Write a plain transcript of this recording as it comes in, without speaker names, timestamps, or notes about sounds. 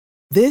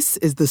This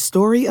is the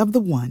story of the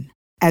one.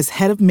 As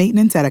head of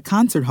maintenance at a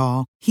concert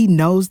hall, he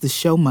knows the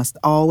show must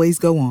always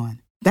go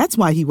on. That's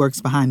why he works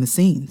behind the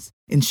scenes,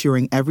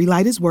 ensuring every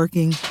light is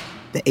working,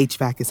 the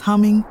HVAC is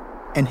humming,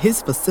 and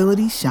his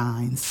facility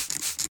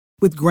shines.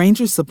 With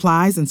Grainger's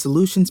supplies and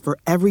solutions for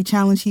every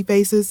challenge he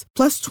faces,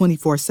 plus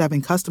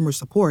 24/7 customer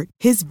support,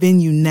 his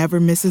venue never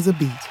misses a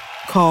beat.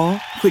 Call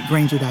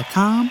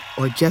quickgrainger.com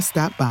or just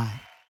stop by.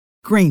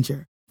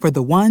 Grainger, for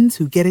the ones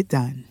who get it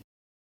done.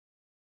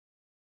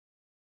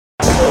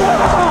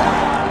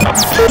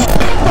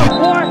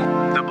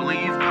 The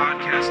Believe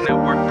Podcast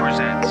Network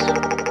presents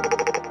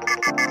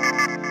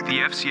the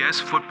FCS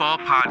Football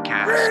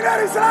Podcast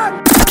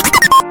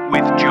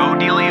with Joe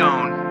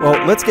DeLeon.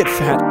 Well, let's get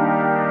fat.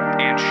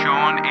 And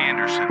Sean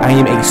Anderson. I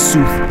am a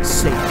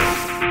soothsayer.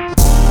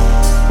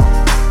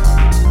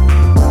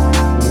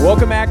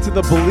 Welcome back to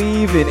the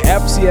Believe in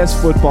FCS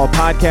Football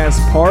Podcast,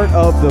 part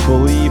of the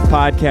Believe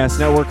Podcast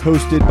Network,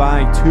 hosted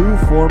by two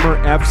former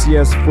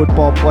FCS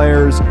football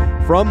players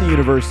from the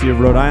University of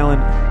Rhode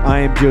Island. I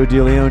am Joe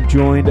DeLeon,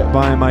 joined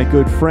by my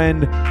good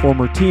friend,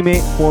 former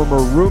teammate, former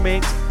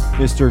roommate,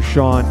 Mr.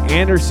 Sean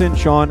Anderson.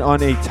 Sean,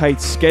 on a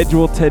tight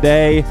schedule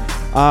today,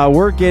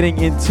 we're getting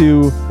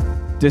into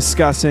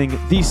discussing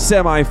the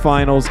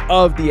semifinals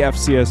of the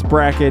FCS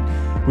bracket.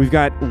 We've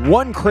got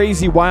one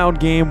crazy wild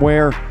game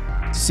where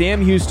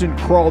Sam Houston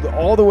crawled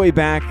all the way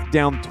back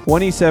down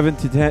 27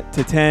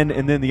 to 10,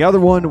 and then the other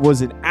one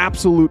was an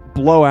absolute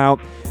blowout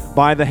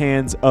by the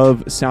hands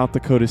of South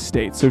Dakota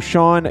State. So,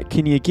 Sean,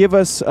 can you give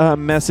us a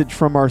message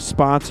from our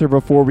sponsor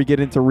before we get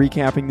into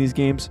recapping these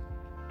games?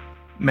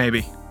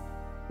 Maybe.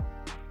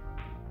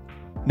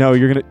 No,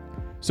 you're gonna.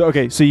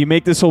 So you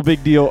make this whole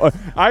big deal.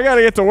 I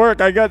gotta get to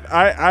work.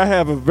 I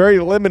have a very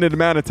limited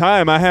amount of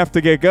time. I have to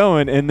get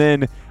going, and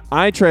then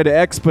I try to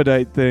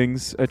expedite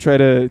things. I try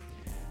to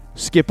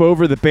skip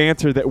over the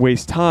banter that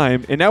wastes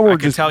time, and now we're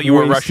just I could tell you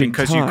were rushing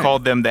because you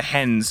called them the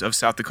hens of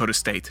South Dakota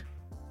State.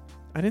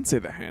 I didn't say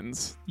the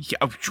hens. Yeah,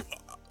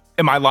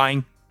 am I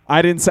lying?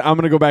 I didn't say. I'm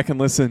gonna go back and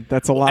listen.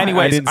 That's a lie.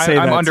 Anyways, I didn't say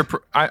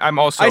that. I'm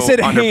also. I said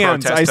under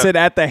hands. protest I said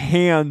at the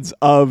hands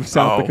of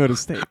South Dakota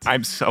State.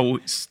 I'm so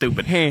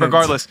stupid. Hands.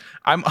 Regardless,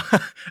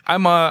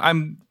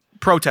 I'm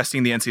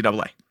protesting the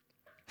NCAA.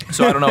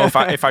 So I don't know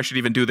if I should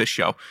even do this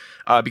show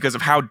because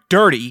of how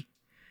dirty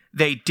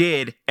they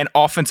did an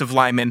offensive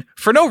lineman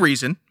for no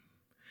reason.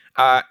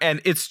 And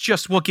it's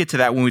just, we'll get to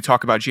that when we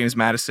talk about James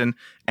Madison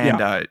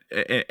and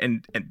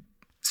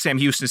Sam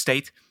Houston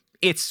State.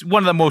 It's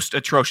one of the most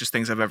atrocious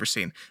things I've ever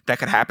seen that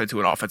could happen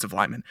to an offensive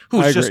lineman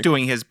who's just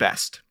doing his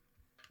best.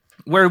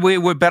 Where we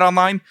would bet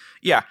online,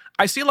 yeah,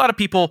 I see a lot of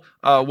people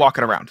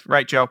walking around,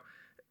 right, Joe?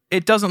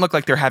 It doesn't look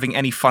like they're having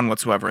any fun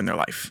whatsoever in their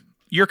life.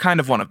 You're kind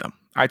of one of them.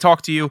 I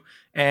talk to you,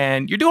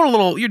 and you're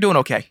doing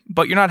okay,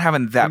 but you're not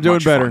having that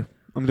much fun.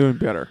 I'm doing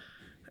better.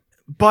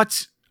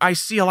 But I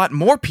see a lot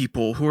more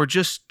people who are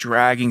just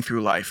dragging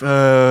through life.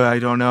 I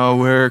don't know,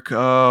 work.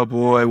 Oh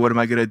boy, what am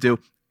I going to do?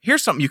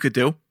 Here's something you could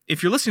do.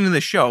 If you're listening to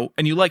this show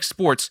and you like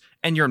sports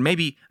and you're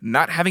maybe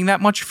not having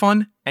that much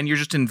fun and you're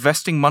just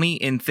investing money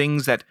in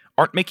things that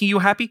aren't making you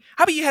happy,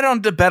 how about you head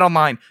on to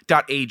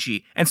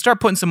betonline.ag and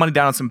start putting some money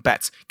down on some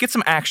bets. Get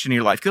some action in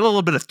your life. Get a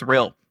little bit of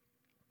thrill.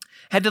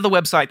 Head to the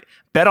website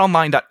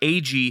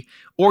betonline.ag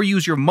or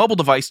use your mobile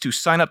device to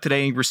sign up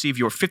today and receive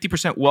your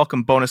 50%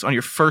 welcome bonus on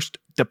your first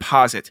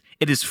deposit.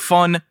 It is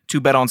fun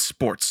to bet on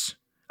sports.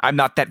 I'm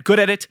not that good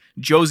at it.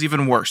 Joe's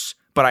even worse.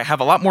 But I have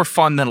a lot more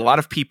fun than a lot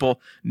of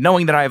people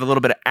knowing that I have a little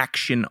bit of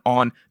action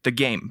on the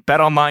game.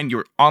 BetOnline,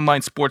 your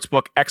online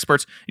sportsbook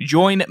experts.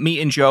 Join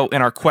me and Joe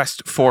in our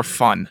quest for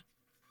fun.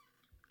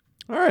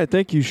 All right.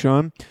 Thank you,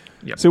 Sean.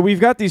 Yep. So we've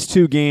got these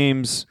two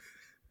games.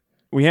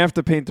 We have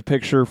to paint the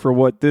picture for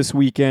what this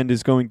weekend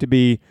is going to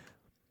be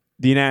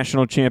the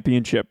national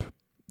championship,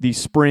 the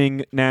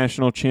spring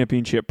national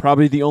championship.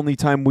 Probably the only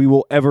time we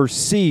will ever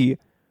see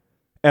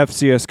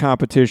FCS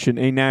competition,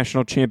 a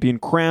national champion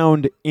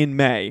crowned in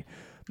May.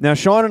 Now,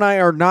 Sean and I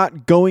are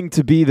not going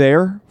to be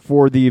there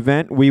for the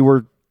event. We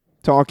were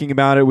talking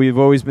about it. We've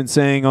always been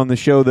saying on the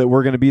show that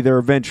we're going to be there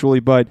eventually,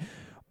 but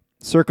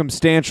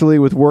circumstantially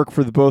with work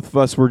for the both of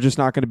us, we're just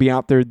not going to be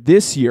out there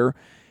this year.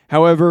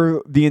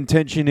 However, the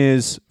intention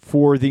is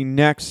for the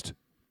next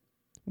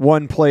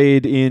one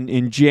played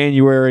in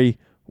January,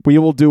 we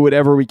will do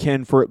whatever we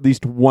can for at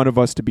least one of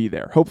us to be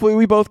there. Hopefully,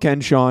 we both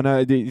can. Sean,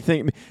 do you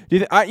think?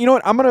 You know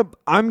what?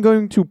 I'm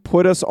going to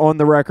put us on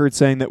the record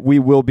saying that we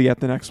will be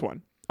at the next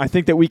one. I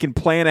think that we can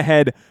plan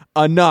ahead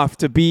enough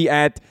to be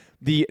at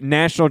the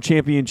national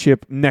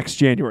championship next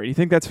January. You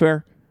think that's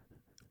fair?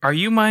 Are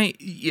you my?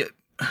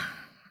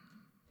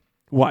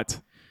 What?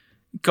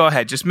 Go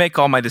ahead. Just make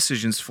all my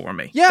decisions for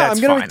me. Yeah,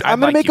 That's I'm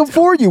gonna make them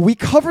for you. We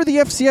cover the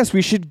FCS.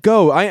 We should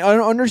go. I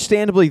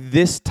understandably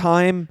this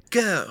time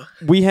go.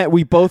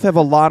 We both have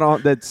a lot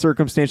on that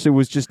circumstantially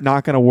was just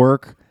not going to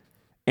work,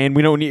 and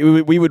we don't need.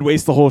 We would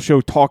waste the whole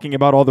show talking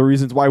about all the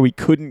reasons why we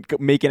couldn't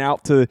make it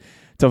out to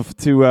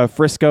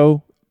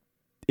Frisco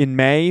in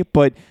May.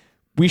 But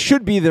we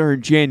should be there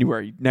in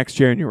January, next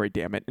January,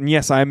 damn it. And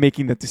yes, I am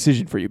making that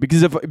decision for you,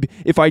 because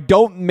if I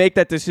don't make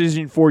that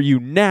decision for you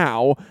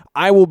now,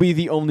 I will be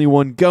the only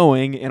one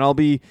going, and I'll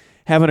be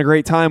having a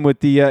great time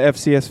with the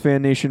FCS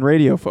Fan Nation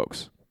radio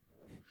folks.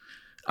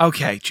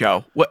 Okay,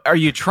 Joe. What are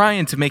you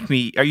trying to make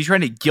me? Are you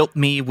trying to guilt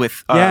me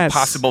with Yes.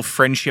 possible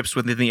friendships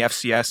within the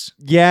FCS?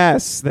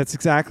 Yes, that's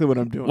exactly what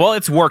I'm doing. Well,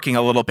 it's working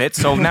a little bit,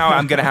 so now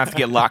I'm gonna have to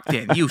get locked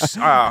in. You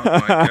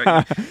my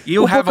God.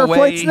 You we'll have book a our way.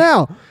 flights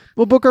now.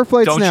 We'll book our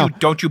flights now.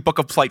 Don't you book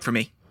a flight for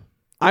me?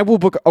 I will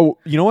book. Oh,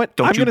 you know what?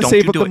 I'm going to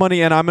save up the it.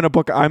 money, and I'm going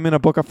to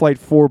book a flight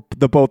for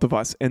the both of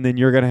us, and then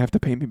you're going to have to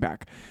pay me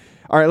back.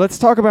 All right, let's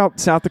talk about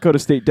South Dakota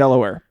State,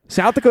 Delaware.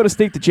 South Dakota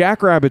State, the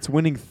Jackrabbits,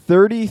 winning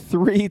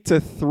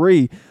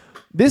 33-3.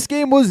 This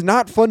game was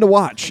not fun to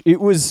watch. It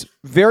was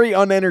very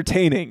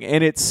unentertaining,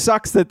 and it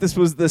sucks that this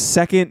was the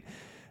second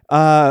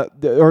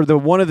or the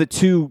one of the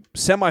two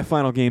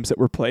semifinal games that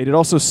were played. It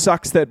also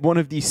sucks that one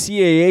of the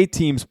CAA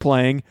teams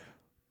playing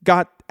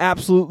got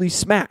absolutely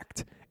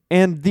smacked.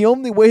 And the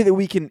only way that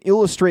we can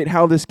illustrate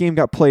how this game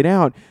got played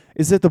out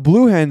is that the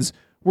Blue Hens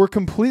were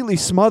completely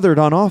smothered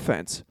on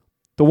offense.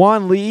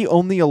 DeJuan Lee,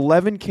 only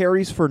 11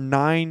 carries for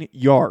 9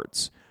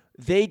 yards.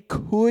 They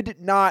could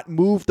not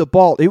move the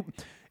ball.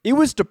 It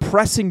was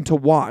depressing to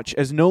watch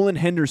as Nolan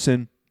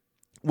Henderson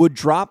would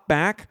drop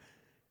back,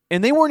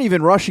 and they weren't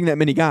even rushing that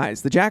many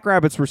guys. The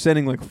Jackrabbits were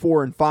sending like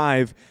 4 and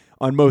 5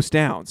 on most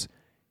downs.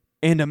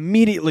 And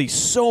immediately,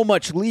 so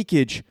much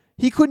leakage.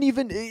 He couldn't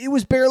even, it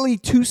was barely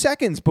 2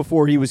 seconds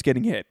before he was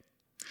getting hit.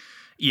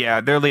 Yeah,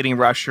 their leading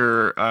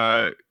rusher,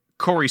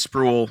 Corey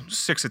Spruill,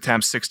 6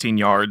 attempts, 16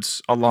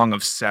 yards, a long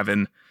of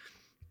 7.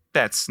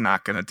 That's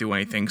not going to do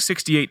anything.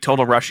 68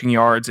 total rushing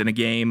yards in a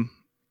game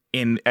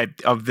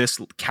of this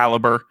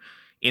caliber,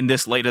 in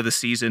this late of the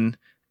season.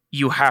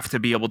 You have to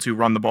be able to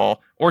run the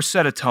ball or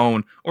set a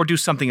tone or do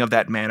something of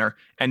that manner.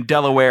 And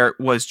Delaware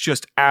was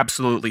just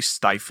absolutely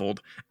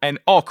stifled. And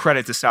all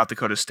credit to South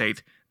Dakota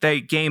State. They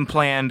game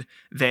planned.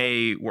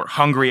 They were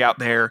hungry out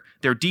there.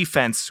 Their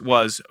defense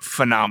was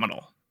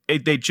phenomenal.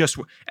 They just,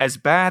 as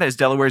bad as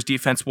Delaware's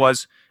defense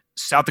was,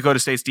 South Dakota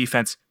State's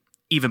defense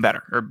even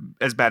better, or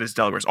as bad as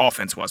Delaware's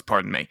offense was,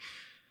 pardon me.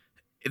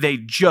 They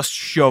just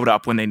showed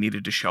up when they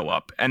needed to show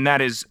up. And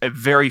that is a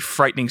very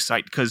frightening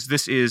sight, because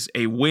this is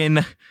a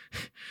win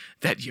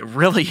that you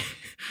really,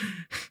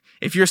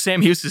 if you're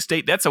Sam Houston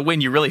State, that's a win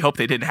you really hope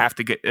they didn't have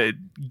to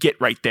get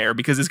right there,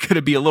 because it's going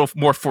to be a little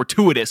more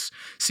fortuitous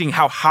seeing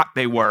how hot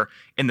they were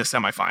in the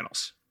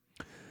semifinals.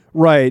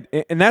 Right.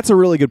 And that's a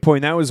really good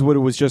point. That was what it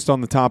was just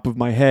on the top of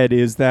my head,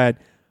 is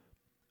that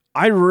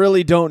I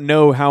really don't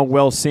know how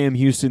well Sam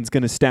Houston's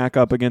going to stack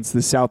up against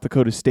the South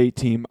Dakota State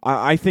team.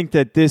 I think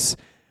that this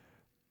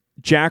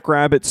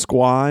Jackrabbit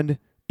squad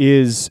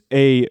is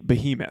a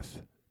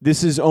behemoth.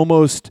 This is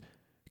almost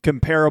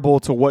comparable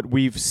to what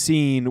we've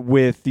seen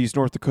with these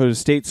North Dakota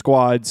State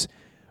squads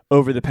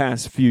over the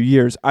past few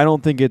years. I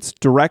don't think it's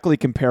directly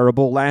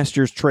comparable. Last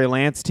year's Trey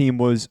Lance team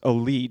was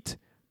elite.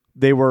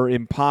 They were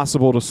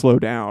impossible to slow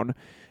down,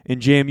 and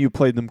JMU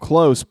played them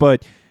close.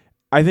 But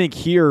I think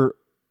here,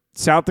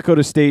 South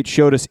Dakota State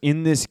showed us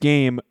in this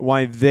game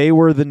why they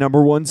were the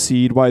number 1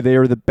 seed, why they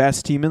are the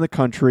best team in the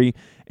country,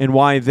 and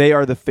why they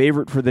are the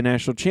favorite for the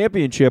national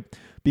championship,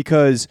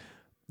 because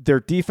their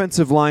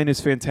defensive line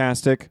is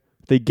fantastic.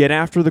 They get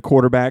after the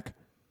quarterback.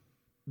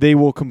 They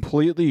will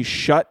completely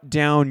shut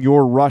down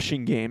your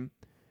rushing game.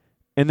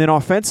 And then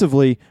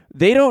offensively,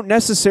 they don't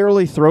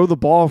necessarily throw the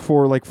ball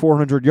for like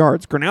 400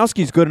 yards.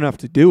 Gronowski's good enough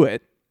to do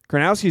it.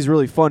 Gronowski's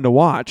really fun to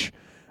watch.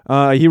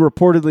 He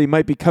reportedly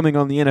might be coming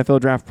on the NFL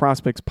Draft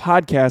Prospects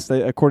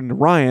podcast, according to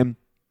Ryan.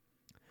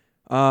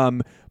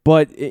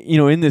 But,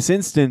 in this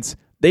instance,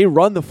 they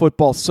run the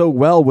football so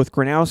well with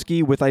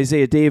Gronowski, with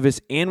Isaiah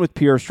Davis, and with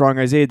Pierre Strong.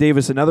 Isaiah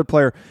Davis, another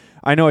player.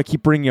 I know I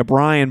keep bringing up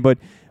Ryan, but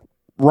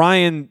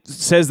Ryan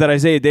says that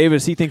Isaiah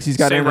Davis, he thinks he's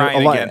got a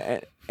lot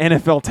of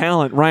NFL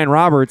talent. Ryan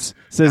Roberts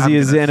says he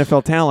is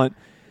NFL talent.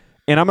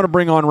 And I'm going to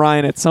bring on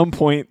Ryan at some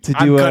point to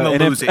do I'm going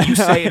to lose it. You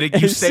say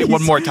it. You say it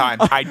one more time.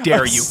 I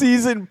dare you.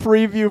 Season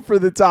preview for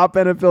the top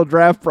NFL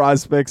draft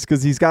prospects,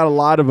 because he's got a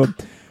lot of them.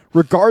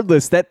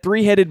 Regardless, that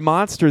three-headed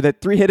monster,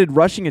 that three-headed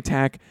rushing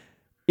attack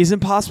is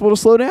impossible to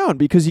slow down,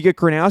 because you get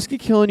Gronowski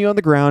killing you on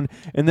the ground,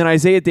 and then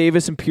Isaiah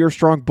Davis and Pierre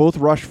Strong both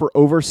rush for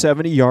over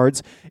 70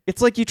 yards.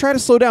 It's like you try to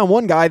slow down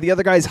one guy, the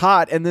other guy's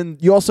hot, and then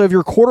you also have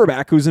your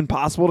quarterback who's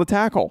impossible to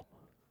tackle.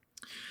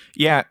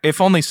 Yeah, if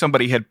only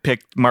somebody had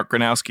picked Mark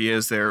Gronowski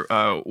as their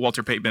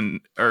Walter Payton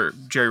or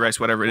Jerry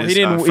Rice, whatever it is,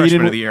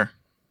 freshman of the year.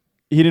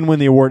 He didn't win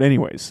the award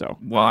anyways, so.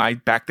 Well, I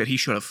backed that he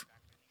should have.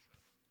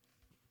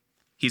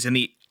 He's in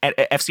the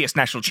FCS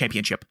National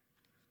Championship.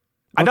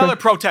 Okay. Another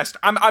protest.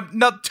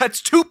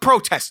 That's 2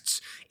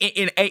 protests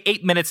in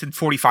 8 minutes and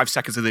 45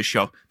 seconds of this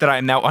show that I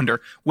am now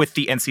under with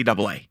the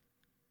NCAA.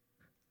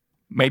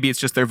 Maybe it's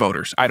just their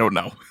voters. I don't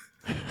know.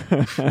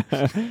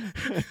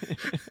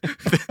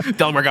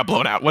 Delaware got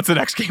blown out. What's the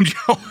next game,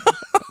 Joe?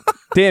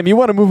 Damn, you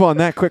want to move on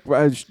that quick?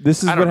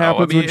 This is what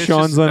happens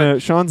when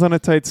Sean's on a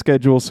tight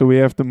schedule, so we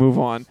have to move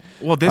on.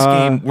 Well, this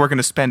game we're going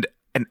to spend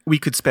and we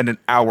could spend an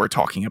hour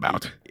talking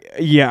about.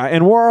 Yeah,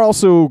 and we're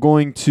also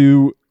going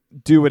to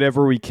do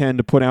whatever we can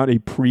to put out a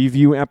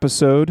preview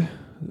episode.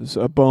 There's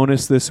a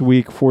bonus this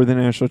week for the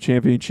national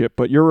championship,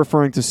 but you're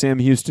referring to Sam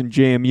Houston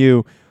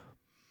JMU.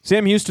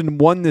 Sam Houston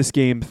won this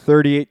game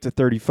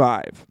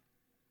 38-35.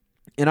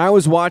 And I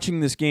was watching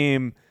this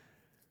game,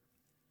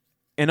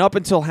 and up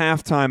until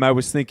halftime, I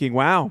was thinking,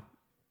 wow,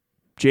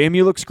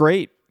 JMU looks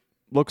great.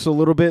 Looks a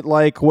little bit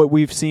like what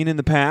we've seen in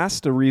the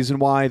past, a reason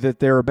why that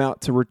they're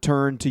about to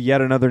return to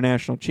yet another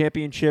national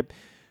championship.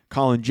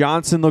 Colin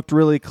Johnson looked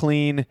really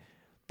clean.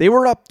 They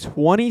were up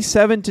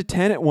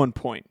 27-10 at one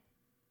point.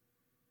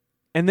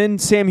 And then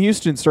Sam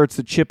Houston starts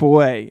to chip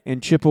away,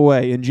 and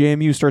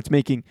JMU starts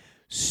making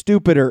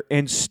stupider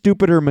and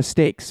stupider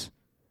mistakes.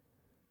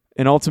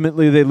 And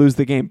ultimately they lose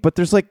the game. But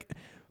there's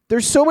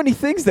so many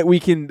things that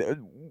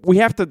we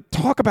have to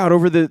talk about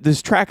over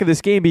this track of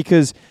this game,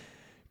 because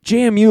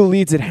JMU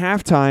leads at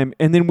halftime,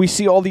 and then we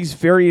see all these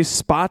various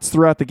spots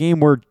throughout the game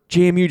where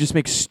JMU just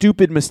makes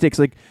stupid mistakes.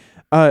 Like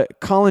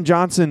Colin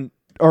Johnson,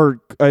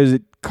 or is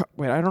it?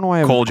 Wait, I don't know why I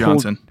have Cole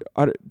Johnson.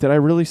 Did I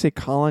really say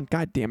Colin?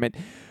 God damn it.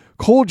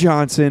 Cole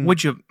Johnson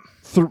Would you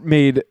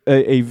made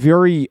a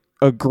very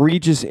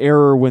egregious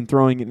error when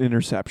throwing an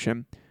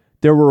interception.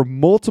 There were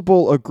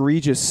multiple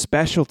egregious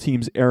special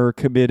teams errors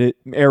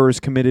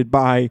committed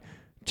by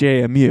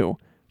JMU,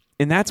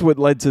 and that's what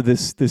led to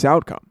this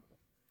outcome.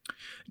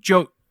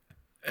 Joe,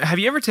 have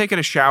you ever taken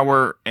a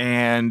shower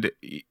and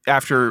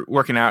after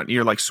working out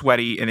you're like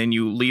sweaty, and then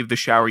you leave the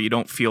shower, you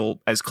don't feel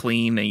as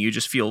clean and you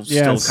just feel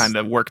still kind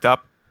of worked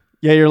up?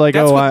 Yeah, you're like,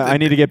 I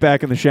need to get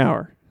back in the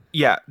shower.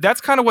 Yeah,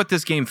 that's kind of what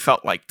this game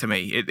felt like to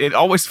me. It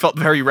always felt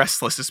very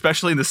restless,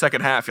 especially in the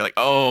second half. You're like,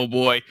 oh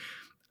boy,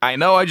 I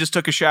know I just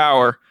took a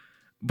shower,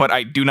 but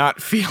I do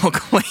not feel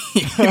clean.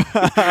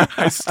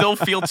 I still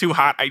feel too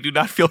hot. I do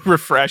not feel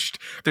refreshed.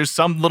 There's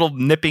some little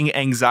nipping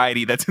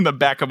anxiety that's in the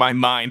back of my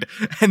mind.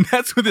 And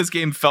that's what this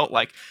game felt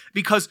like.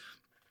 Because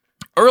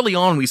early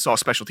on, we saw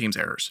special teams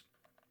errors.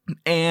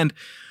 And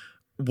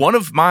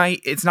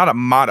it's not a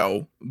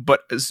motto,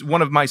 but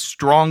one of my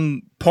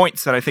strong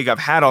points that I think I've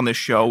had on this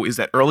show is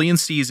that early in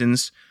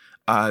seasons,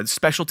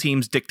 special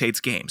teams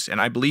dictates games.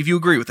 And I believe you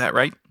agree with that,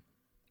 right?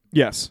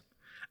 Yes.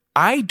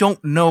 I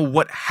don't know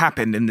what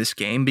happened in this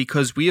game,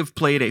 because we have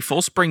played a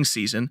full spring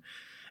season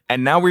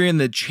and now we're in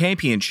the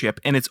championship,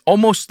 and it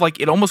almost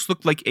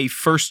looked like a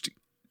first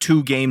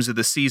two games of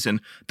the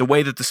season, the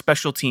way that the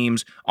special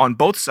teams on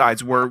both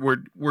sides were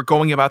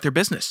going about their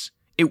business.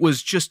 It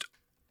was just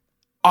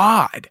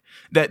odd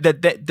that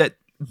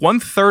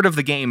 1/3 of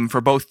the game for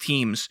both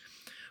teams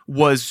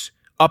was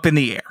up in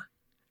the air.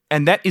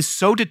 And that is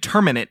so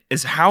determinate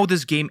as how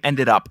this game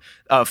ended up.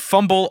 A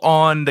fumble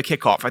on the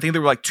kickoff. I think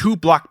there were like 2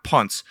 blocked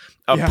punts.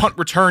 Punt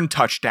return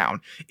touchdown.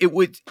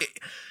 The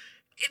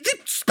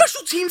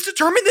special teams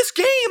determined this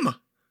game.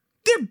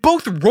 They're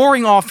both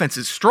roaring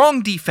offenses,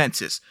 strong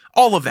defenses,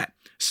 all of that.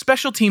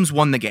 Special teams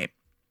won the game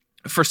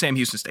for Sam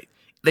Houston State.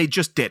 They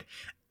just did.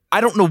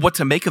 I don't know what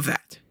to make of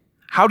that.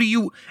 How do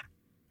you,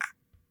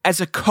 as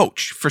a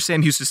coach for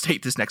Sam Houston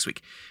State this next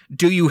week,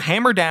 do you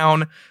hammer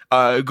down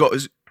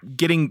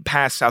getting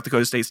past South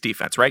Dakota State's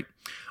defense, right?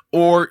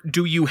 Or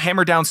do you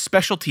hammer down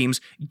special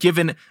teams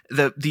given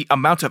the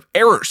amount of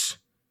errors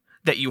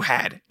that you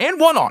had and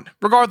won on,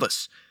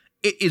 regardless?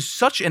 It is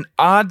such an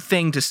odd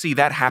thing to see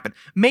that happen.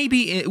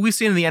 Maybe we've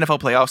seen in the NFL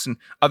playoffs and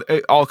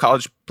all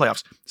college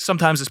playoffs,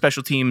 sometimes the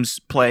special teams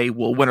play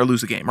will win or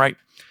lose the game, right?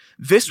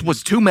 This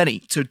was too many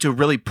to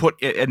really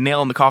put a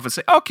nail in the coffin and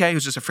say, okay, it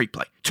was just a freak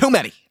play. Too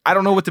many. I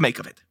don't know what to make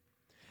of it.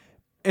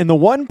 And the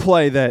one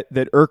play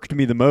that irked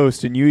me the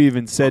most, and you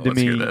even said to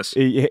me,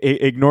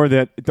 ignore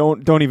that,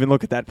 don't even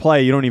look at that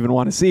play. You don't even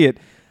want to see it.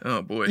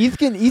 Oh, boy.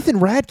 Ethan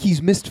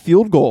Radke's missed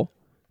field goal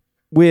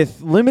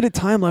with limited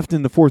time left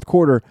in the fourth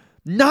quarter,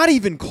 not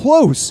even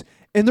close.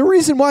 And the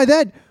reason why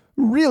that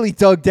really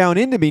dug down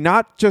into me,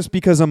 not just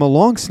because I'm a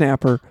long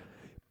snapper,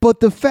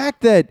 but the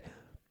fact that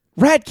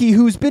Radke,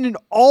 who's been an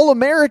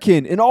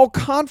All-American, an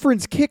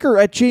All-Conference kicker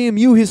at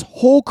JMU his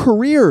whole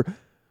career,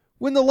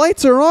 when the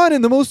lights are on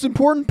in the most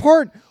important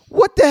part,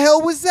 what the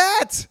hell was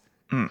that?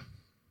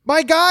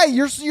 My guy,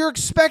 you're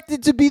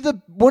expected to be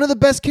one of the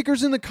best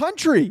kickers in the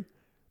country,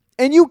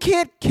 and you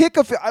can't kick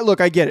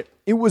look, I get it.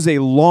 It was a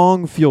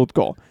long field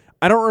goal.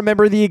 I don't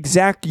remember the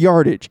exact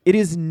yardage. It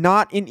is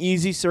not an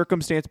easy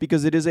circumstance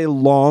because it is a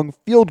long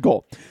field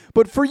goal.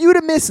 But for you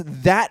to miss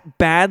that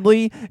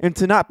badly and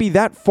to not be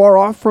that far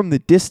off from the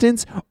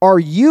distance, are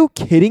you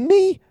kidding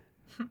me?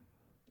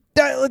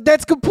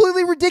 That's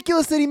completely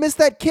ridiculous that he missed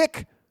that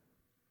kick.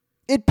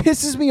 It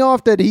pisses me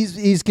off that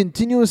he's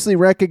continuously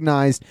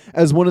recognized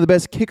as one of the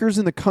best kickers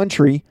in the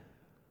country.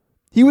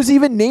 He was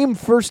even named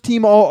first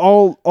team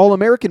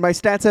All-American by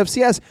Stats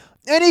FCS,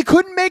 and he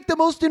couldn't make the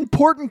most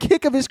important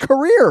kick of his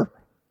career.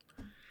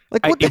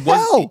 Like, what the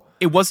hell?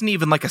 It wasn't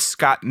even like a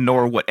Scott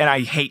Norwood, and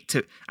I hate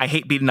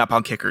beating up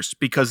on kickers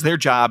because their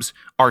jobs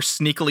are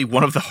sneakily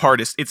one of the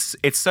hardest.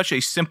 It's such a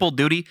simple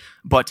duty,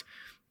 but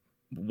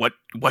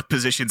what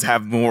positions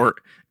have more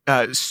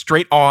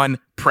straight on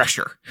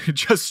pressure,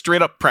 just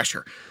straight up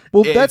pressure.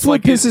 Well, that's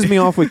what pisses me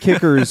off with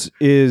kickers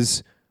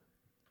is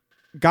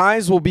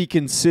guys will be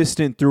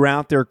consistent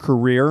throughout their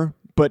career,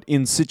 but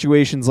in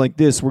situations like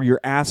this where you're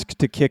asked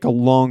to kick a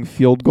long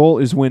field goal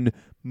is when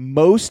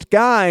most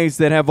guys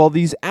that have all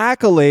these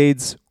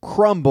accolades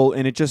crumble,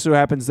 and it just so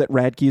happens that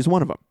Radke is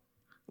one of them.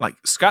 Like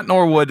Scott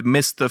Norwood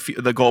missed the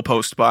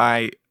goalpost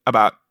by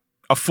about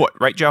a foot,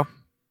 right, Joe?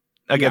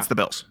 Against the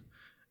Bills.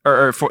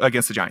 Or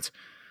against the Giants.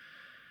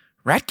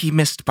 Radke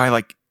missed by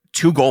like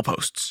 2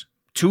 goalposts.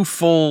 2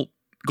 full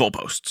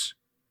goalposts.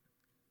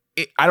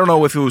 I don't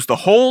know if it was the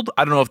hold.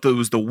 I don't know if it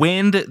was the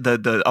wind,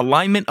 the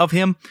alignment of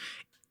him.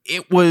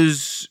 It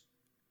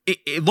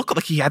looked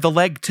like he had the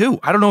leg too.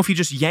 I don't know if he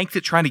just yanked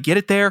it trying to get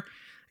it there.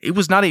 It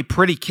was not a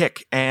pretty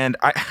kick, and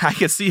I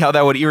can see how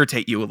that would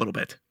irritate you a little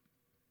bit.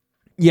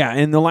 Yeah,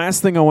 and the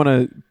last thing I want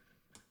to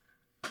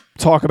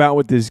talk about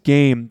with this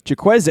game,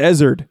 Jaquez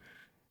Ezzard,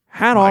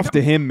 hat off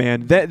to him,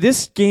 man.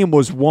 This game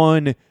was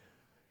won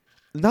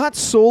not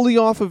solely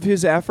off of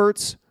his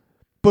efforts,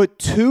 but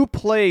 2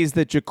 plays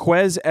that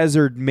Jaquez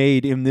Ezzard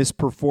made in this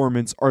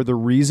performance are the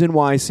reason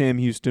why Sam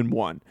Houston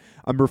won.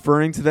 I'm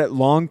referring to that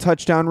long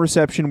touchdown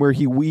reception where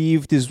he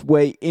weaved his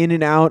way in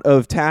and out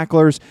of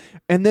tacklers,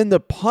 and then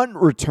the punt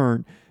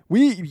return.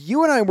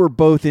 You and I were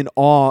both in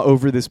awe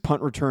over this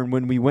punt return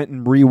when we went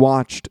and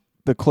rewatched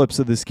the clips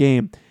of this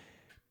game.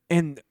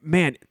 And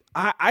man,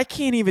 I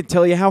can't even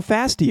tell you how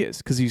fast he is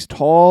because he's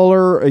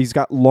taller, he's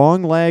got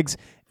long legs,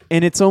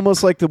 and it's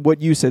almost like what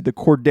you said, the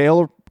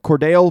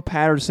Cordell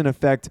Patterson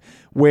effect,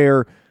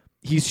 where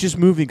he's just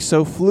moving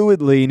so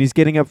fluidly and he's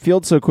getting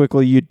upfield so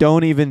quickly, you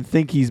don't even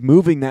think he's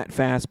moving that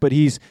fast, but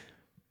he's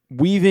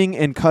weaving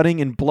and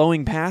cutting and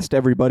blowing past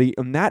everybody.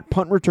 And that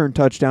punt return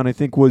touchdown, I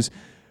think, was,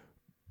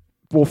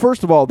 well,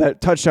 first of all, that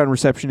touchdown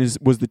reception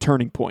was the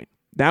turning point.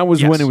 That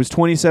was when it was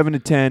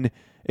 27-10.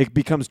 It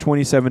becomes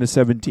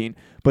 27-17.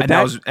 But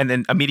and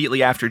then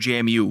immediately after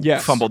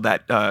JMU fumbled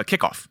that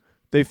kickoff.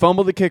 They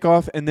fumbled the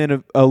kickoff, and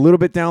then a little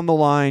bit down the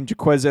line,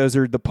 Jaquez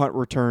Ezzard, the punt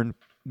return.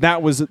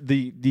 That was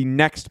the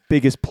next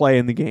biggest play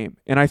in the game.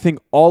 And I think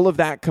all of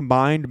that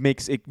combined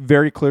makes it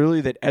very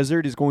clearly that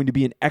Ezzard is going to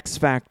be an X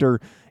factor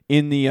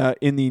in the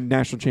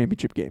national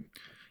championship game.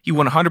 He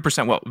won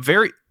 100% well.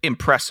 Very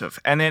impressive.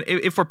 And then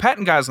if we're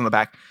patting guys on the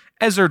back,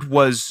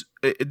 Ezzard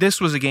this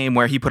was a game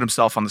where he put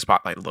himself on the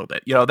spotlight a little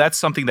bit. You know, that's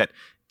something that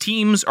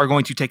teams are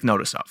going to take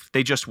notice of.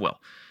 They just will.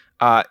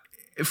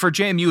 For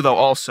JMU, though,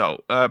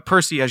 also,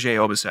 Percy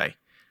Ajayi-Obese,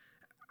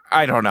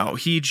 I don't know.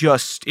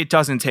 It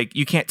doesn't take,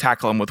 you can't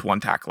tackle him with one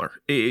tackler.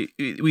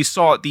 We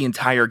saw it the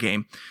entire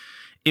game.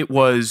 It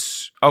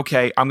was,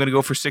 okay, I'm going to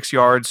go for 6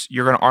 yards.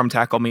 You're going to arm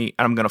tackle me,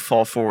 and I'm going to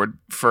fall forward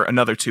for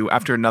another 2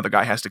 after another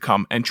guy has to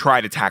come and try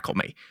to tackle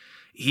me.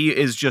 He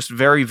is just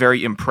very,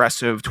 very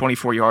impressive.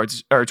 24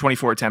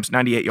 attempts,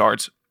 98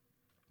 yards.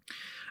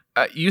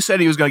 You said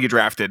he was going to get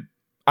drafted.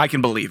 I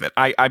can believe it.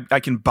 I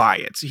can buy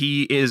it.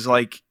 He is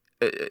like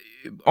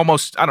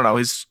almost, I don't know,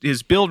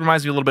 his build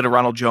reminds me a little bit of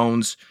Ronald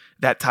Jones,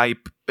 that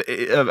type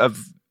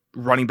of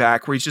running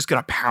back where he's just going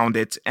to pound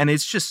it. And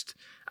it's just,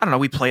 I don't know,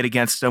 we played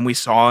against him. We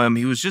saw him.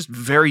 He was just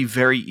very,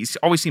 he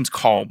always seems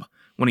calm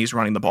when he's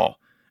running the ball.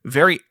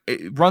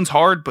 Runs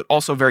hard, but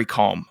also very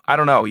calm. I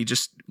don't know. He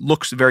just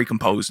looks very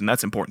composed, and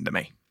that's important to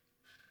me.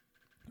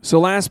 So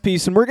last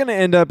piece, and we're going to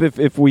end up,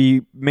 if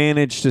we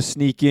manage to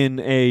sneak in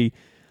a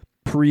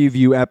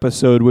preview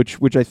episode,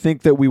 which I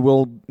think that we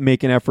will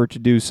make an effort to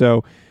do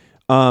so.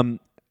 I'm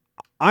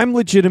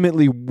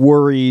legitimately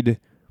worried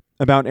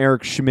about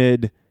Eric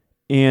Schmid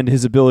and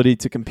his ability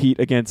to compete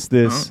against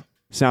this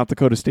South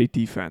Dakota State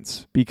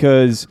defense,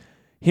 because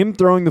him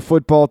throwing the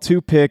football,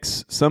 2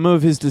 picks, some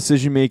of his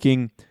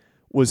decision-making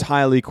was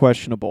highly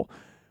questionable.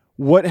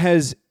 What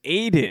has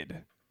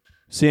aided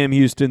Sam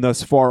Houston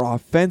thus far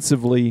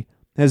offensively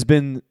has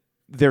been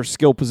their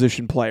skill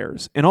position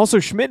players. And also,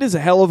 Schmid is a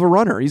hell of a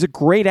runner. He's a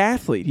great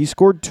athlete. He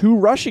scored 2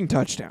 rushing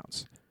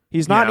touchdowns.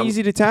 He's not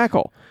easy to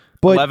tackle.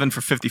 But 11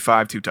 for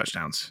 55, 2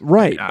 touchdowns.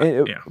 Right.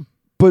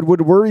 But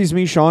what worries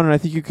me, Sean, and I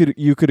think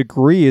you could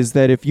agree, is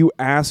that if you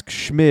ask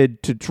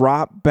Schmid to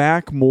drop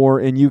back more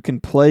and you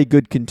can play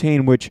good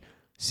contain, which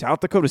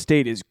South Dakota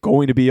State is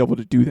going to be able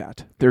to do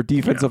that. Their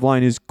defensive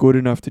line is good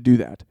enough to do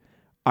that.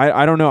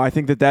 I don't know. I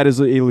think that is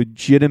a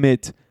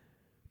legitimate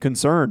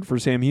concern for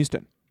Sam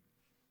Houston.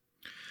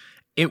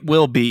 It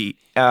will be,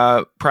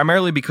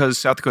 primarily because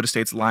South Dakota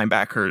State's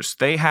linebackers,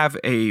 they have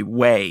a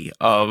way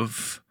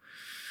of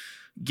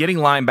getting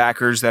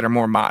linebackers that are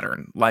more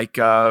modern, like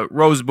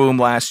Roseboom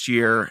last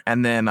year,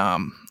 and then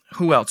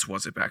who else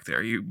was it back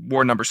there? He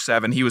wore number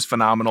 7. He was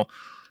phenomenal.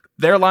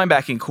 Their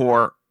linebacking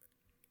core,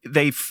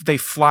 they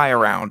fly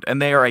around,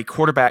 and they are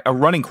a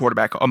running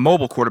quarterback, a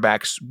mobile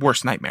quarterback's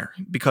worst nightmare,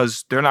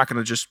 because they're not going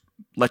to just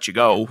let you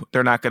go.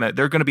 They're going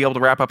to be able to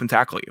wrap up and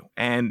tackle you.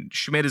 And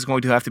Schmid is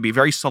going to have to be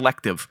very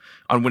selective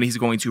on when he's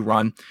going to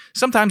run.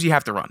 Sometimes you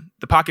have to run.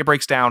 The pocket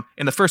breaks down.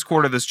 In the first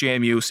quarter of this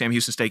JMU, Sam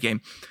Houston State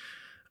game,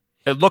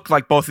 it looked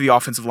like both of the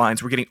offensive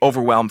lines were getting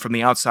overwhelmed from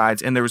the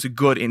outsides, and there was a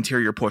good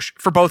interior push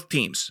for both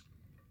teams.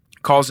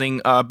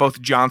 causing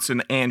both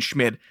Johnson and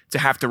Schmid to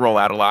have to roll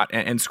out a lot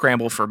and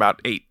scramble for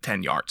about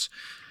 8-10 yards.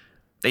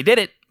 They did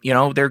it.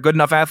 They're good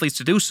enough athletes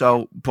to do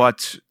so,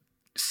 but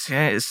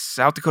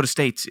South Dakota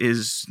State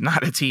is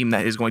not a team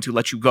that is going to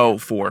let you go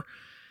for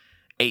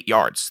 8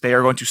 yards. They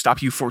are going to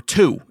stop you for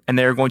 2, and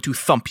they're going to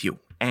thump you.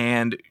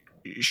 And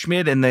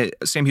Schmid and the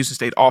Sam Houston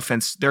State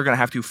offense, they're going to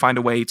have to find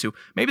a way to,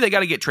 maybe they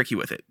got to get tricky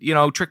with it.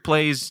 Trick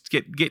plays,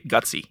 get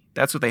gutsy.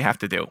 That's what they have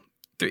to do.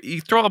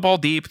 You throw the ball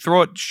deep,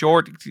 throw it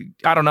short.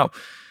 I don't know.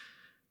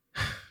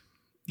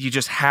 You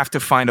just have to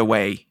find a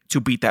way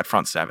to beat that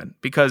front seven,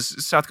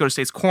 because South Dakota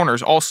State's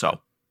corners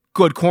also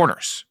good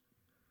corners.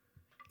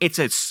 It's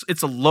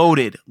a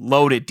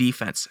loaded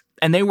defense.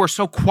 And they were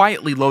so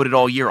quietly loaded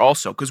all year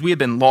also, because we had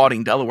been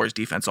lauding Delaware's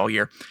defense all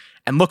year.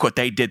 And look what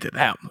they did to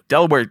them.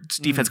 Delaware's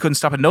defense couldn't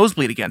stop a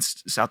nosebleed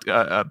against South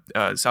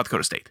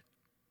Dakota State.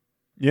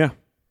 Yeah.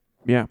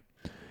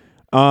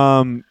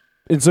 And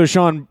so,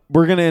 Sean,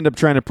 we're going to end up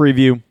trying to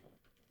preview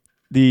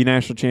the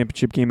national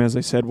championship game. As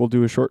I said, we'll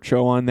do a short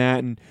show on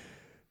that. And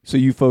so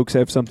you folks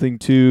have something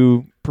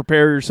to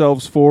prepare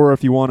yourselves for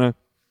if you want to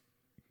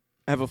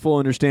have a full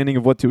understanding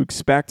of what to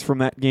expect from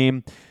that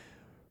game.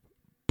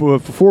 But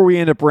before we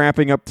end up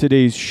wrapping up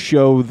today's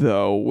show,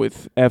 though,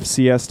 with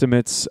FC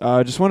estimates,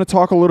 I just want to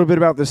talk a little bit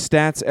about the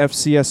Stats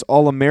FCS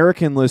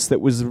All-American list that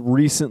was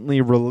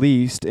recently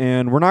released.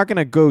 And we're not going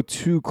to go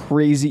too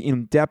crazy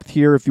in depth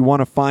here. If you want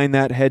to find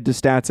that, head to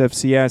Stats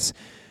FCS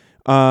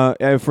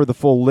for the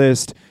full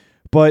list.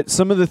 But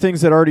some of the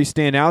things that already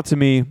stand out to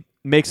me,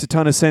 makes a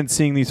ton of sense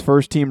seeing these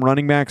first-team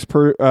running backs,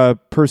 Percy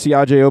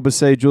Ajay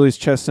Obase, Julius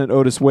Chestnut,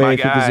 Otis Way. I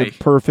think is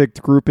a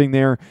perfect grouping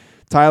there.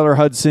 Tyler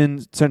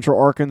Hudson, Central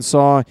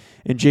Arkansas,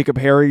 and Jacob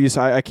Harris.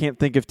 I can't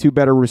think of two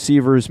better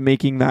receivers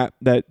making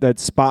that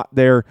spot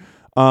there.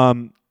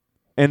 And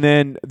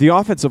then the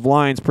offensive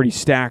line's pretty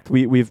stacked.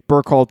 We've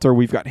Burkhalter,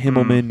 we've got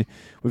Himmelman,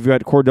 we've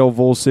got Cordell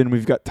Volson,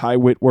 we've got Ty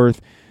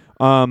Whitworth.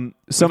 Some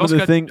of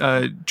the things,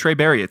 Trey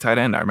Berry at tight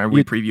end. I remember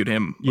we previewed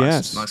him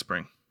last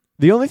spring.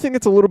 The only thing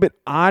that's a little bit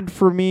odd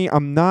for me,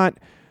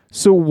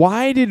 so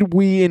why did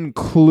we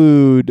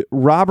include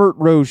Robert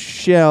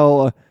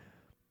Rochelle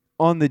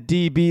on the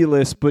DB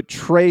list, but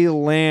Trey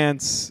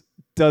Lance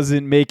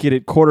doesn't make it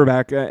at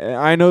quarterback?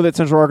 I know that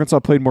Central Arkansas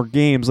played more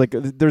games. I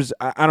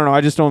don't know.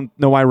 I just don't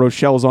know why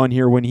Rochelle's on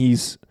here when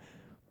he's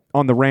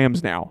on the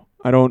Rams now.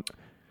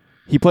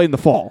 He played in the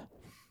fall.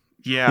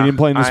 Yeah. He didn't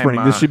play in the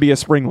spring. This should be a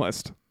spring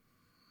list.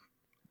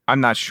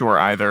 I'm not sure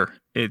either.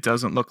 It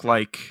doesn't look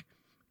like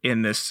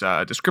in this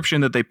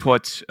description that they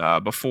put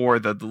before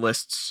the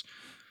lists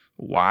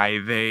why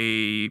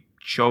they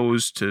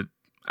chose to.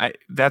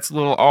 That's a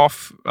little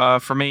off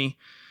for me.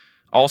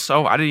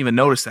 Also, I didn't even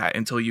notice that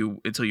until you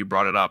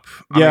brought it up.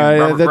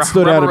 That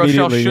stood out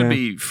immediately. Should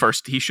be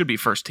first. He should be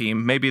first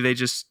team. Maybe they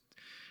just.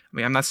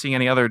 I'm not seeing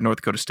any other North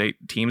Dakota State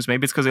teams.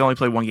 Maybe it's because they only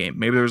played one game.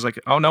 Maybe there was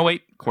oh no,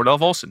 wait, Cordell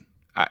Volson.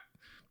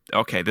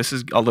 Okay, this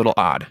is a little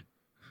odd.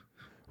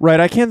 Right,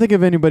 I can't think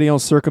of anybody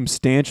else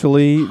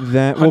circumstantially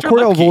that. Hunter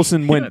Cordell Lepke,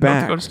 Volson went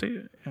back. North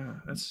Dakota State. Yeah,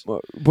 that's.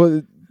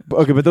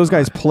 But those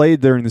guys played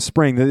during the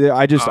spring.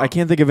 I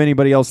can't think of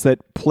anybody else that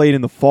played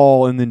in the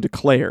fall and then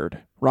declared.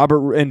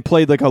 Robert and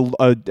played like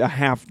a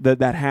half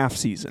that half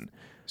season.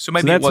 So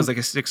maybe it was like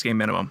a 6-game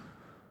minimum.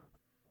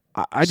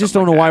 I just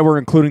don't know why we're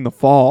including the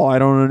fall. I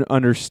don't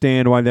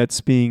understand why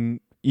that's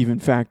being even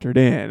factored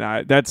in.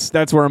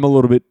 That's where I'm a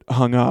little bit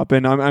hung up,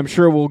 and I'm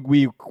sure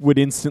we would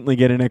instantly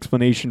get an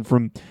explanation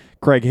from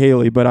Craig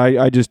Haley, but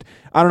I don't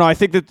know. I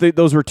think that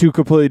those were two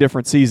completely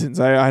different seasons.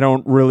 I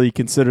don't really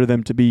consider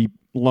them to be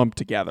lumped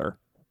together.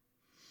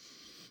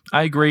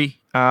 I agree,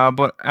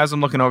 but as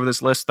I'm looking over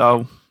this list,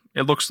 though,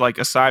 it looks like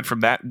aside from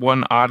that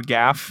one odd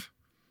gaffe,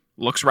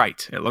 looks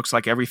right. It looks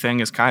like everything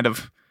is kind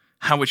of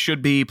how it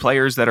should be.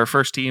 Players that are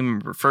first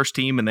team,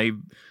 and they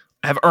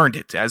have earned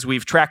it as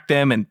we've tracked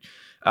them and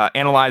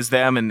analyzed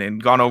them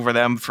and gone over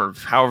them for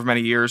however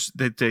many years.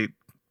 That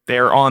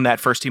they're on that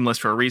first team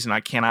list for a reason. I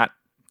cannot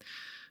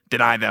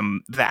deny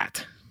them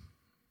that.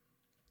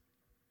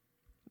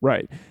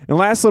 Right. And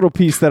last little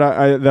piece that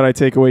I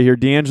take away here,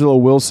 D'Angelo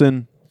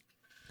Wilson,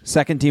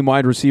 second team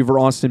wide receiver,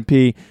 Austin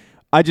Peay.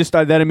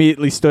 That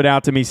immediately stood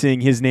out to me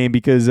seeing his name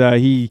because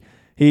he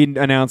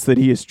announced that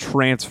he is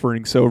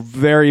transferring. So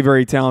very,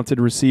 very talented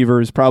receiver,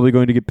 is probably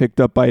going to get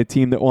picked up by a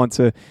team that wants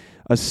a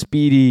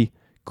speedy,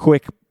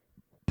 quick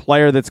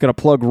player that's going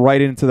to plug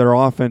right into their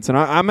offense.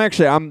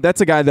 And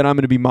that's a guy that I'm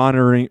going to be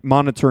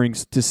monitoring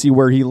to see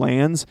where he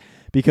lands.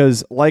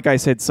 Because, like I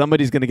said,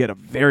 somebody's going to get a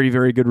very,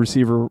 very good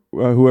receiver,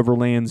 whoever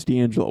lands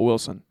D'Angelo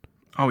Wilson.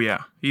 Oh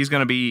yeah, he's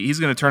going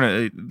to turn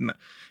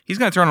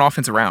an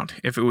offense around.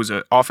 If it was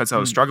an offense that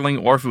was struggling,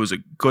 or if it was a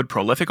good,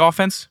 prolific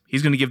offense,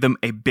 he's going to give them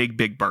a big,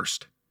 big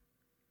burst.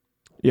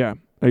 Yeah,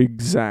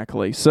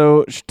 exactly.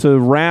 So to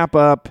wrap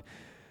up,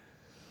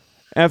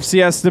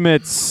 FC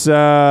Estimates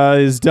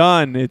is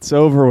done. It's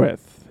over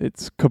with.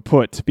 It's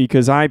kaput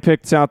because I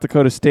picked South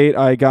Dakota State.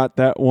 I got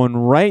that one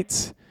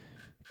right.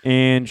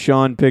 And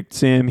Sean picked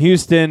Sam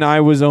Houston.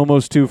 I was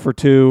almost 2 for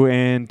 2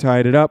 and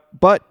tied it up.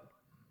 But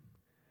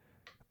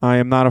I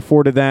am not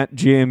afforded that.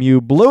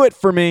 JMU blew it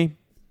for me,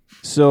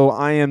 so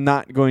I am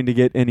not going to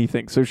get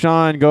anything. So,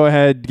 Sean, go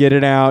ahead, get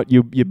it out.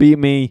 You beat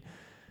me.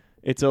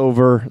 It's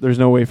over. There's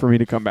no way for me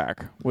to come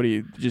back. What do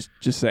you just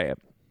say it?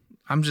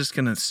 I'm just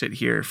going to sit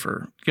here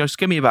for just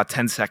give me about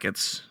 10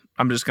 seconds.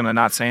 I'm just going to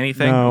not say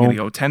anything. No. I'm going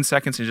to go 10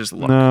 seconds and just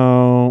look.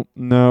 No.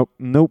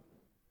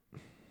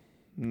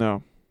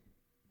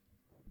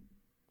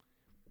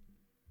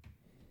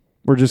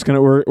 We're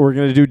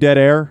going to do dead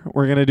air.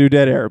 We're going to do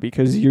dead air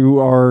because you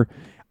are.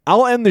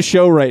 I'll end the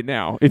show right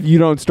now if you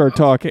don't start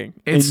talking,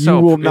 and you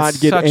will not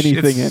get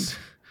anything in.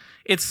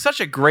 It's such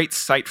a great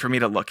sight for me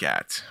to look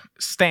at.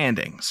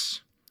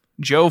 Standings.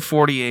 Joe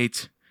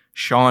 48,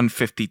 Sean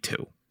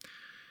 52.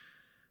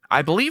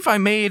 I believe I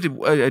made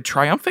a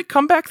triumphant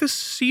comeback this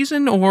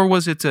season, or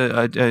was it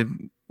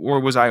or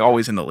was I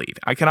always in the lead?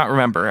 I cannot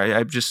remember.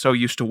 I'm just so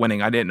used to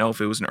winning. I didn't know if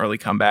it was an early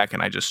comeback,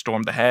 and I just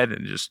stormed ahead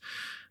and just.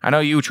 I know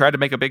you tried to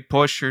make a big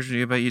push,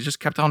 but you just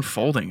kept on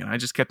folding, and I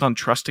just kept on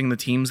trusting the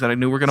teams that I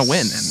knew were going to win.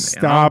 And,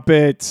 Stop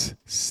it!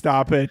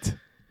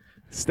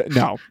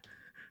 No.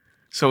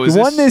 So you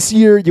won this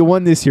year. You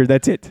won this year.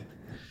 That's it.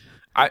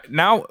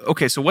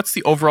 Okay. So what's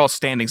the overall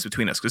standings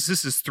between us? Because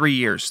this is 3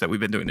 years that we've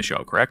been doing the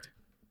show, correct?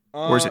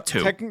 Or is it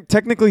 2?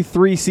 Technically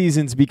 3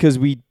 seasons because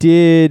we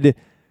did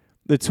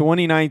the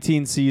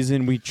 2019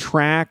 season. We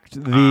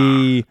tracked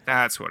the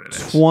that's what it is.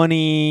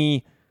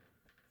 2020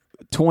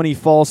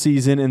 fall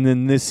season and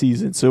then this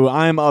season. So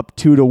I'm up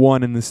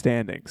 2-1 in the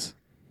standings.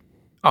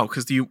 Oh,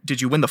 because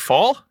did you win the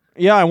fall?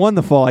 Yeah, I won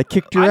the fall. I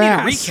kicked your ass.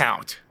 I need a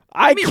recount.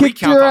 I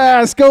kicked your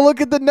ass. Go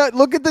look at the notes.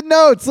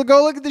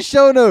 Go look at the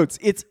show notes.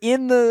 It's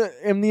in the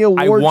award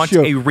show. I want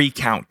a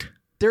recount.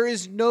 There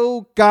is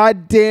no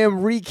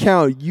goddamn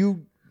recount.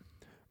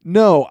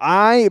 No,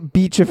 I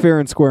beat you fair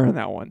and square on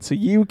that one. So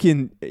you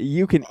can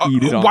eat it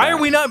on Why that. are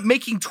we not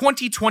making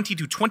 2020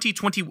 to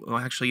 2020? Well,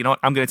 actually, you know what?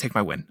 I'm going to take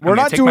my win. We're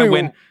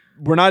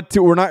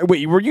not.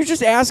 Wait, were you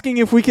just asking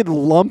if we could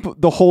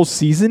lump the whole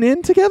season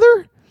in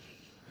together?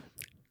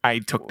 I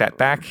took that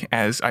back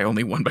as I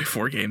only won by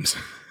 4 games.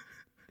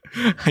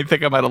 I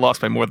think I might have lost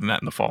by more than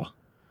that in the fall.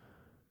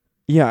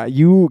 Yeah,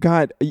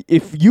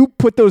 if you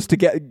put those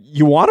together,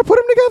 you want to put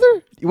them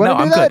together? You want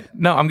to do that? Good.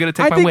 No, I'm going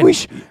to take my win.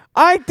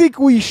 I think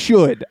we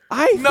should.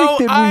 I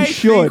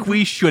think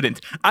we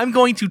shouldn't. I'm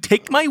going to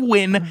take my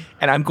win,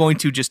 and I'm going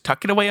to just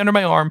tuck it away under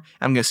my arm.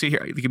 I'm going to sit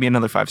here. Give me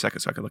another 5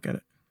 seconds so I can look at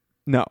it.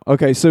 No.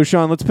 Okay, so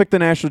Sean, let's pick the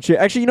national champ.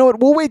 Actually, you know what?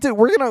 We'll wait.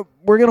 We're gonna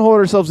hold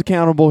ourselves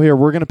accountable here.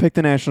 We're gonna pick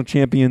the national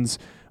champions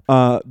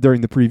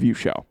during the preview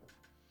show.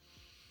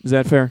 Is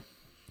that fair?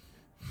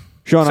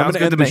 Sean, Sounds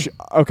I'm going to to end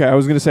the Okay, I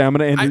was going to say I'm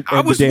going to end I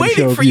was the damn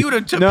waiting show for you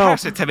to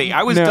pass it to me.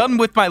 I was done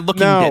with my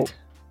looking bit.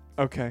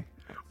 Okay.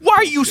 Why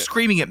are you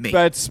screaming at me?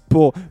 That's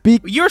bull.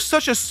 You're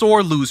such a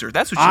sore loser.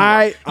 That's what you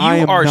are.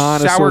 You are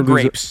sour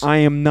grapes. I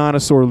am not a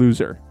sore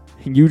loser.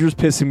 You're just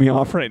pissing me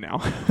off right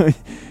now.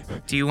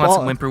 Do you want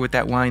some whimper with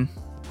that wine?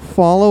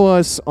 Follow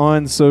us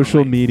on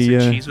social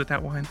media. Some cheese with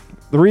that wine?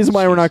 The reason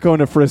why we're not going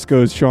to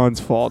Frisco is Sean's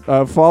fault.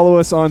 Follow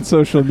us on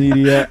social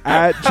media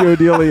at Joe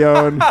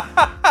DeLeon,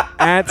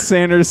 at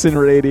Sanderson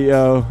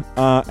Radio,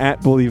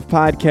 at Believe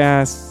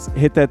Podcasts.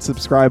 Hit that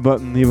subscribe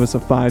button. Leave us a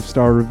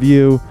 5-star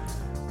review.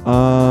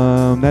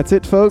 That's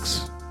it,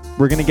 folks.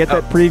 We're going to get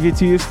that preview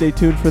to you. Stay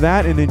tuned for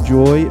that and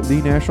enjoy the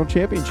national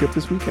championship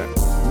this weekend.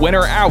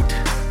 Winner out.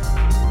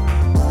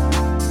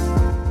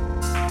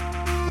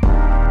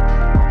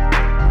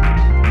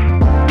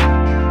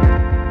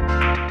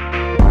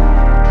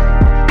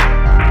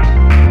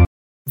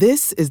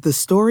 This is the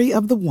story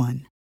of the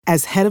one.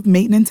 As head of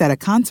maintenance at a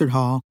concert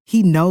hall,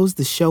 he knows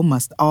the show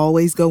must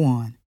always go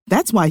on.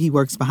 That's why he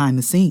works behind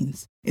the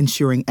scenes,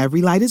 ensuring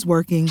every light is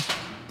working,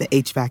 the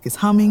HVAC is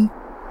humming,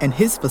 and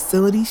his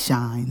facility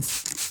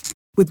shines.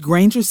 With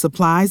Grainger's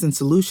supplies and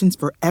solutions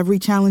for every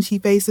challenge he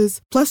faces,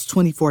 plus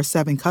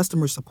 24/7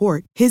 customer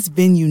support, his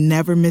venue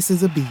never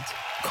misses a beat.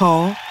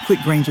 Call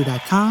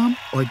quickgrainger.com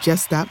or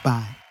just stop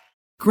by.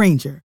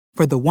 Grainger,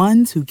 for the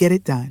ones who get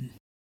it done.